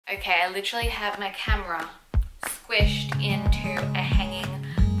Okay, I literally have my camera squished into a hanging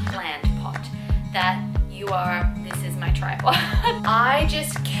plant pot. This is my tripod. I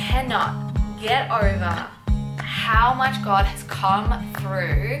just cannot get over how much God has come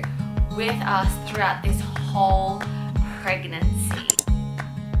through with us throughout this whole pregnancy.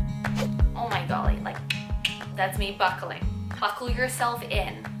 Oh my golly, like that's me buckling. Buckle yourself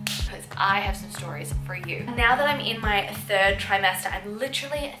in, because I have some stories for you. Now that I'm in my 3rd trimester, I'm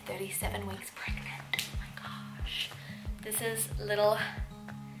literally 37 weeks pregnant. Oh my gosh. This is a little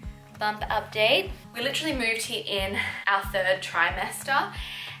bump update. We literally moved here in our 3rd trimester,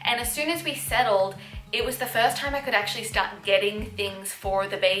 and as soon as we settled, it was the first time I could actually start getting things for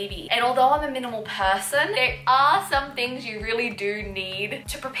the baby. And although I'm a minimal person, there are some things you really do need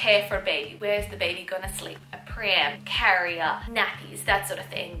to prepare for a baby. Where's the baby gonna sleep? A pram, carrier, nappies, that sort of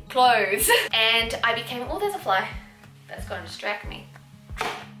thing, clothes. And I became, oh, there's a fly. That's gonna distract me.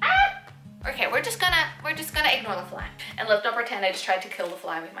 Ah! Okay, we're just gonna ignore the fly. And let's not pretend I just tried to kill the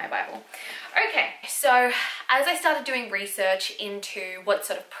fly with my Bible. Okay, so as I started doing research into what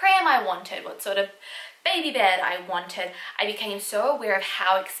sort of pram I wanted, what sort of baby bed I wanted, I became so aware of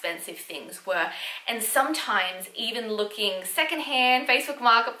how expensive things were. And sometimes even looking secondhand, Facebook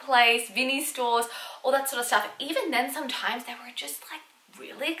Marketplace, Vinnie stores, all that sort of stuff, even then sometimes they were just like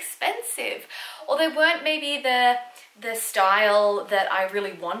really expensive. Or they weren't maybe the style that I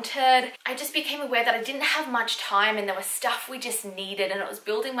really wanted. I just became aware that I didn't have much time, and there was stuff we just needed, and it was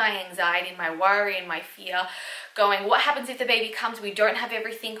building my anxiety, my worry, and my fear, going, what happens if the baby comes, we don't have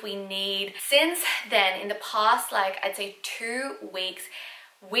everything we need? Since then, in the past, like I'd say 2 weeks,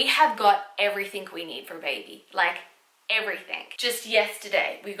 we have got everything we need for a baby. Like everything. Just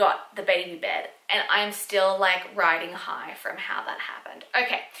yesterday we got the baby bed, and I'm still like riding high from how that happened.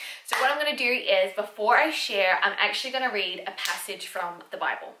 Okay, so what I'm gonna do is, before I share, I'm actually gonna read a passage from the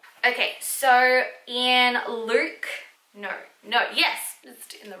Bible. Okay, so in Luke,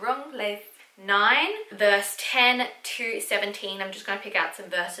 it's in the wrong place. 9 verse 10 to 17. I'm just going to pick out some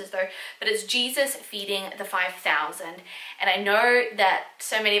verses though, but it's Jesus feeding the 5,000, and I know that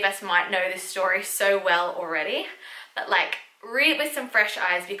so many of us might know this story so well already, but like read it with some fresh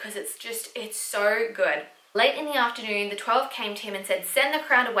eyes, because it's so good. Late in the afternoon, the 12 came to him and said, send the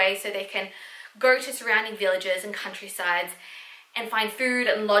crowd away so they can go to surrounding villages and countrysides and find food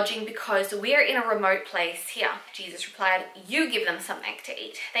and lodging, because we are in a remote place here. Jesus replied, you give them something to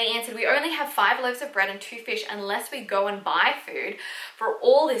eat. They answered, we only have 5 loaves of bread and 2 fish, unless we go and buy food for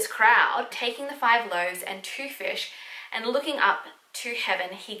all this crowd. Taking the 5 loaves and 2 fish and looking up to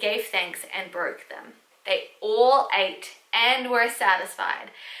heaven, he gave thanks and broke them. They all ate and were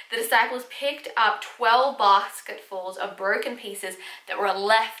satisfied. The disciples picked up 12 basketfuls of broken pieces that were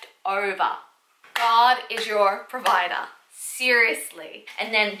left over. God is your provider. Seriously.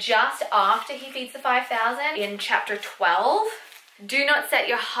 And then just after he feeds the 5,000, in chapter 12, do not set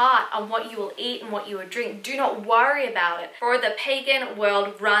your heart on what you will eat and what you will drink. Do not worry about it, for the pagan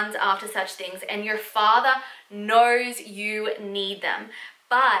world runs after such things, and your Father knows you need them.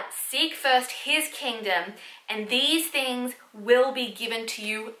 But seek first his kingdom, and these things will be given to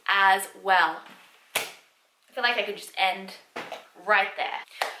you as well. I feel like I could just end right there.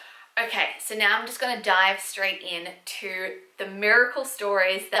 Okay, so now I'm just going to dive straight in to the miracle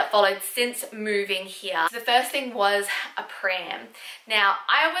stories that followed since moving here. So the first thing was a pram. Now,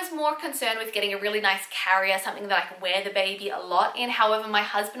 I was more concerned with getting a really nice carrier, something that I can wear the baby a lot in. However, my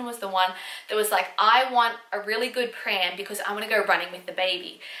husband was the one that was like, I want a really good pram because I want to go running with the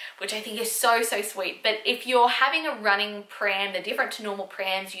baby, which I think is so, so sweet. But if you're having a running pram, they're different to normal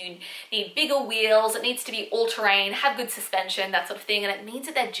prams. You need bigger wheels, it needs to be all-terrain, have good suspension, that sort of thing, and it means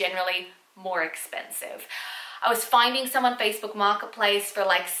that they're generally more expensive. I was finding some on Facebook Marketplace for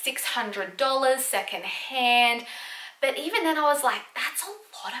like $600 secondhand, but even then I was like, that's a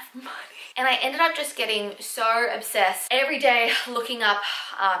lot of money. And I ended up just getting so obsessed every day, looking up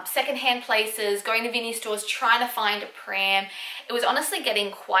secondhand places, going to Vinnie stores, trying to find a pram. It was honestly getting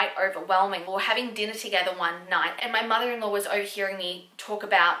quite overwhelming. We were having dinner together one night, and my mother-in-law was overhearing me talk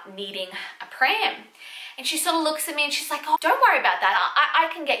about needing a pram. And she sort of looks at me and she's like, oh, don't worry about that.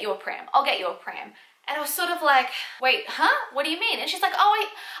 I can get you a pram. I'll get you a pram. And I was sort of like, wait, huh? What do you mean? And she's like, oh,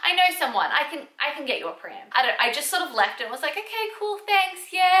 I know someone. I can get you a pram. I just sort of left it and was like, okay, cool, thanks,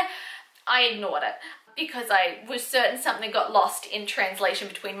 yeah. I ignored it because I was certain something got lost in translation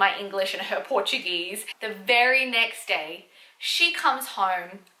between my English and her Portuguese. The very next day, she comes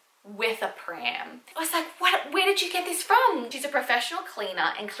home with a pram. I was like, what? Where did you get this from? She's a professional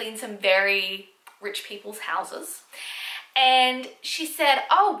cleaner and cleans some very rich people's houses. And she said,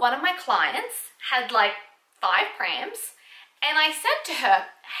 oh, one of my clients had like 5 prams And I said to her,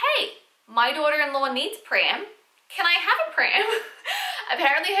 hey, my daughter-in-law needs pram. Can I have a pram?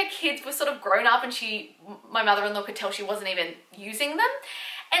 Apparently her kids were sort of grown up and my mother-in-law could tell she wasn't even using them.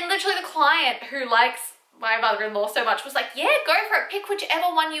 And literally the client who likes my mother-in-law so much was like, yeah, go for it. Pick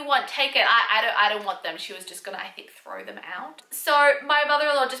whichever one you want. Take it. I don't want them. She was just gonna, I think, throw them out. So my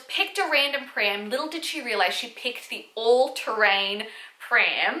mother-in-law just picked a random pram. Little did she realize she picked the all-terrain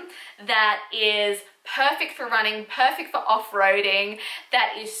pram that is perfect for running, perfect for off-roading,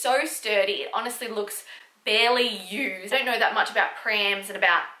 that is so sturdy. It honestly looks barely used. I don't know that much about prams and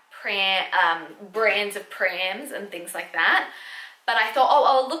about brands of prams and things like that. But I thought, oh,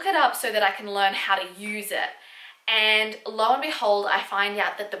 I'll look it up so that I can learn how to use it. And lo and behold, I find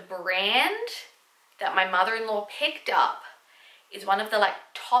out that the brand that my mother-in-law picked up is one of the like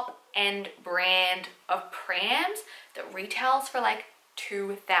top end brand of prams that retails for like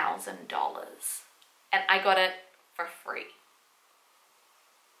 $2,000. And I got it for free.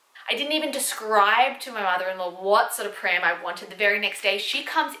 I didn't even describe to my mother-in-law what sort of pram I wanted. The very next day, she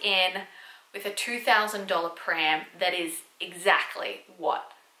comes in with a $2,000 pram that is exactly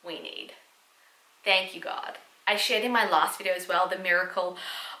what we need. Thank you, God. I shared in my last video as well the miracle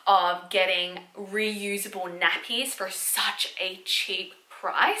of getting reusable nappies for such a cheap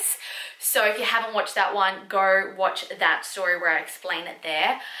price. So if you haven't watched that one, go watch that story where I explain it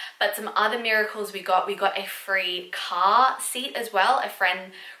there. But some other miracles we got a free car seat as well. A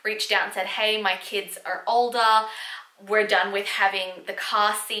friend reached out and said, hey, my kids are older. We're done with having the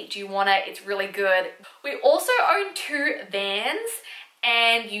car seat. Do you want it? It's really good. We also own 2 vans,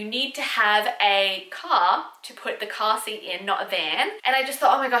 and you need to have a car to put the car seat in, not a van. And I just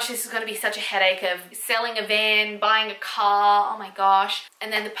thought, oh my gosh, this is going to be such a headache of selling a van, buying a car, oh my gosh.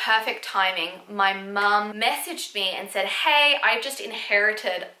 And then the perfect timing, my mum messaged me and said, hey, I just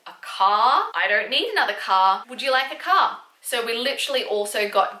inherited a car. I don't need another car. Would you like a car? So we literally also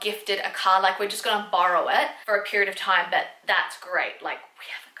got gifted a car. Like, we're just gonna borrow it for a period of time, but that's great. Like, we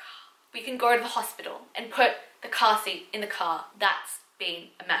have a car. We can go to the hospital and put the car seat in the car. That's been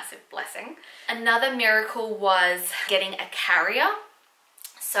a massive blessing. Another miracle was getting a carrier.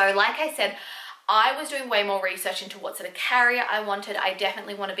 So like I said, I was doing way more research into what sort of carrier I wanted. I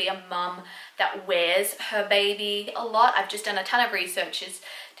definitely want to be a mum that wears her baby a lot. I've just done a ton of research as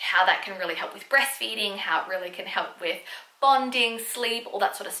to how that can really help with breastfeeding, how it really can help with bonding, sleep, all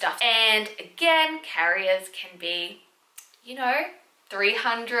that sort of stuff. And again, carriers can be, you know,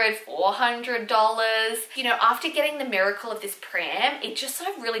 $300, $400. You know, after getting the miracle of this pram, it just sort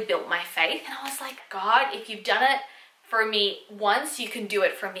of really built my faith. And I was like, God, if you've done it for me once, you can do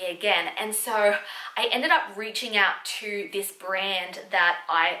it for me again. And so I ended up reaching out to this brand that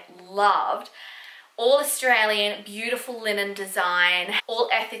I loved. All Australian, beautiful linen design, all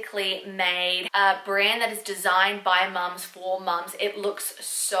ethically made, a brand that is designed by mums for mums. It looks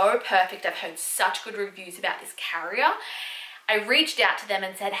so perfect. I've heard such good reviews about this carrier. I reached out to them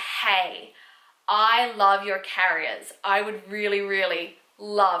and said, hey, I love your carriers. I would really, really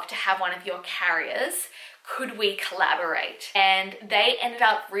love to have one of your carriers. Could we collaborate? And they ended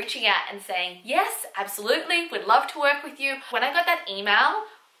up reaching out and saying, yes, absolutely, would love to work with you. When I got that email,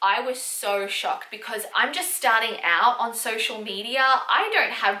 I was so shocked because I'm just starting out on social media. I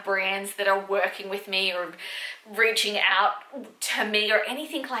don't have brands that are working with me or reaching out to me or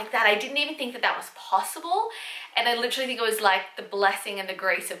anything like that. I didn't even think that that was possible. And I literally think it was like the blessing and the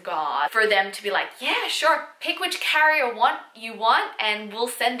grace of God for them to be like, yeah, sure, pick which carrier you want and we'll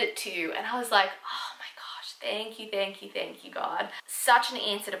send it to you. And I was like, oh my gosh, thank you, thank you, thank you, God. Such an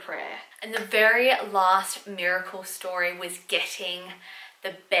answer to prayer. And the very last miracle story was getting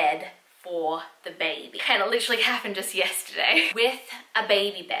the bed for the baby. And it literally happened just yesterday with a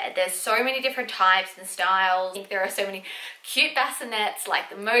baby bed. There's so many different types and styles. I think there are so many cute bassinets like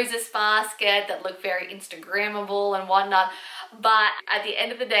the Moses basket that look very Instagrammable and whatnot. But at the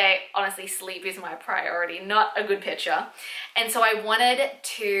end of the day, honestly, sleep is my priority, not a good picture. And so I wanted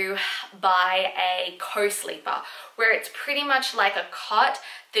to buy a co-sleeper where it's pretty much like a cot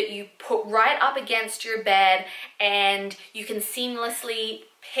that you put right up against your bed and you can seamlessly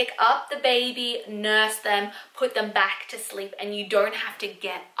pick up the baby, nurse them, put them back to sleep, and you don't have to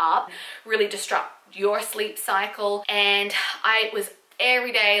get up, really disrupt your sleep cycle. And I was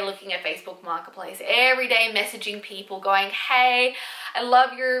every day looking at Facebook Marketplace, every day messaging people going, hey, I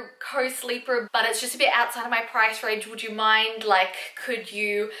love your co-sleeper, but it's just a bit outside of my price range. Would you mind, like, could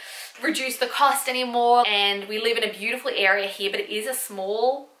you reduce the cost anymore? And we live in a beautiful area here, but it is a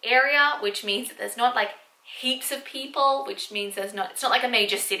small area, which means that there's not like heaps of people, which means it's not like a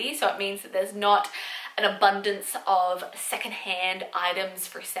major city, so it means that there's not an abundance of secondhand items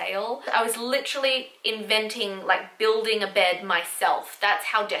for sale. I was literally inventing, like building a bed myself. That's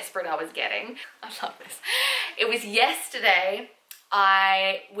how desperate I was getting. I love this. It was yesterday.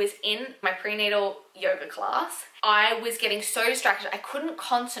 I was in my prenatal yoga class. I was getting so distracted. I couldn't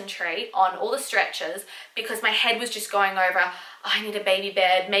concentrate on all the stretches because my head was just going over, oh, I need a baby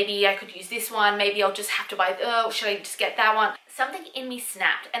bed. Maybe I could use this one. Maybe I'll just have to buy, oh, should I just get that one? Something in me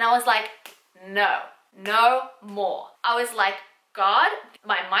snapped and I was like, no more. I was like, God,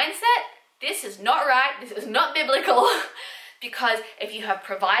 my mindset, this is not right. This is not biblical. Because if you have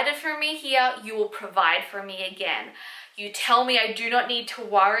provided for me here, you will provide for me again. You tell me I do not need to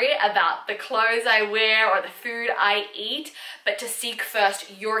worry about the clothes I wear or the food I eat, but to seek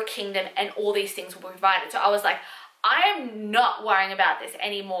first your kingdom and all these things will be provided. So I was like, I am not worrying about this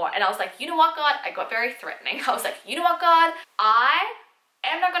anymore. And I was like, you know what, God? I got very threatening. I was like, you know what, God? I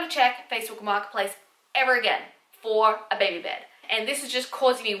am not going to check Facebook Marketplace ever again for a baby bed. And this is just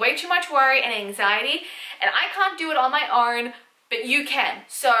causing me way too much worry and anxiety. And I can't do it on my own, but you can.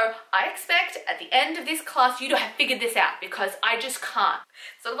 So I expect at the end of this class, you to have figured this out because I just can't.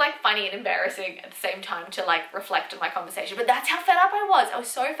 It's sort of like funny and embarrassing at the same time to like reflect on my conversation. But that's how fed up I was. I was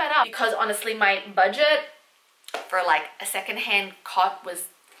so fed up because honestly, my budget for like a secondhand cot was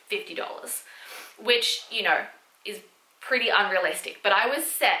 $50, which, you know, is pretty unrealistic. But I was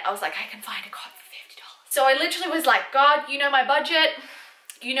set. I was like, I can find a cot for $50. So I literally was like, God, you know my budget.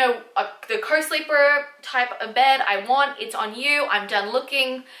 You know, the co-sleeper type of bed I want, it's on you. I'm done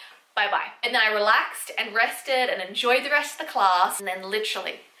looking. Bye-bye. And then I relaxed and rested and enjoyed the rest of the class. And then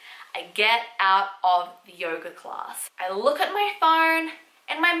literally, I get out of the yoga class. I look at my phone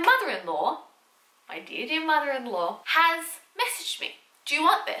and my mother-in-law, my dear mother-in-law, has messaged me. Do you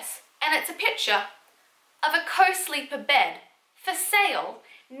want this? And it's a picture of a co-sleeper bed for sale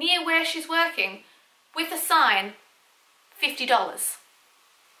near where she's working with a sign, $50.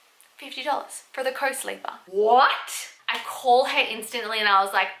 $50 for the co-sleeper. What? I call her instantly and I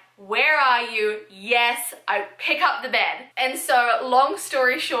was like, where are you? Yes, I pick up the bed. And so long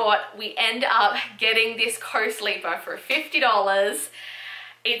story short, we end up getting this co-sleeper for $50.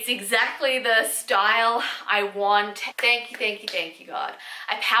 It's exactly the style I want. Thank you, God.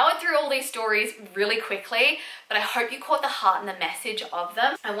 I powered through all these stories really quickly, but I hope you caught the heart and the message of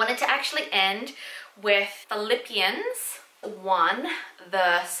them. I wanted to actually end with Philippians 1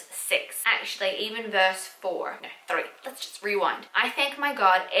 verse 6, actually even verse 4, no, 3. Let's just rewind. I thank my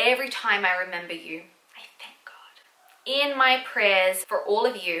God every time I remember you. I thank God. In my prayers for all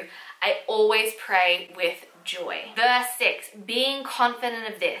of you, I always pray with joy. Verse 6, being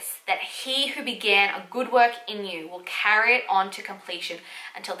confident of this, that he who began a good work in you will carry it on to completion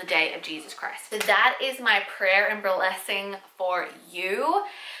until the day of Jesus Christ. So that is my prayer and blessing for you,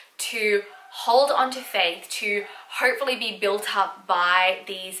 to hold on to faith, to hopefully be built up by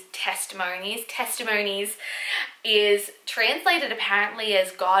these testimonies. Testimonies is translated apparently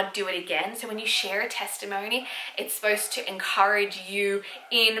as God do it again. So when you share a testimony, it's supposed to encourage you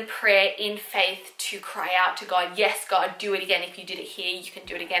in prayer, in faith, to cry out to God, yes, God, do it again. If you did it here, you can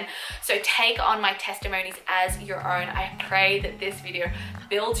do it again. So take on my testimonies as your own. I pray that this video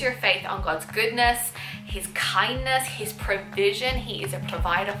builds your faith on God's goodness, his kindness, his provision. He is a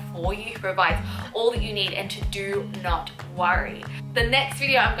provider for you. He provides all that you need, and to do not worry. The next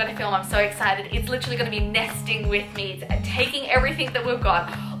video I'm going to film, I'm so excited. It's literally going to be nesting with me. It's taking everything that we've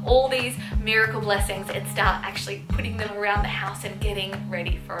got, all these miracle blessings, and start actually putting them around the house and getting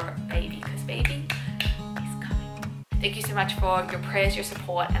ready for a baby, because baby is coming. Thank you so much for your prayers, your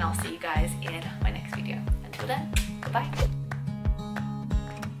support, and I'll see you guys in my next video. Until then, goodbye.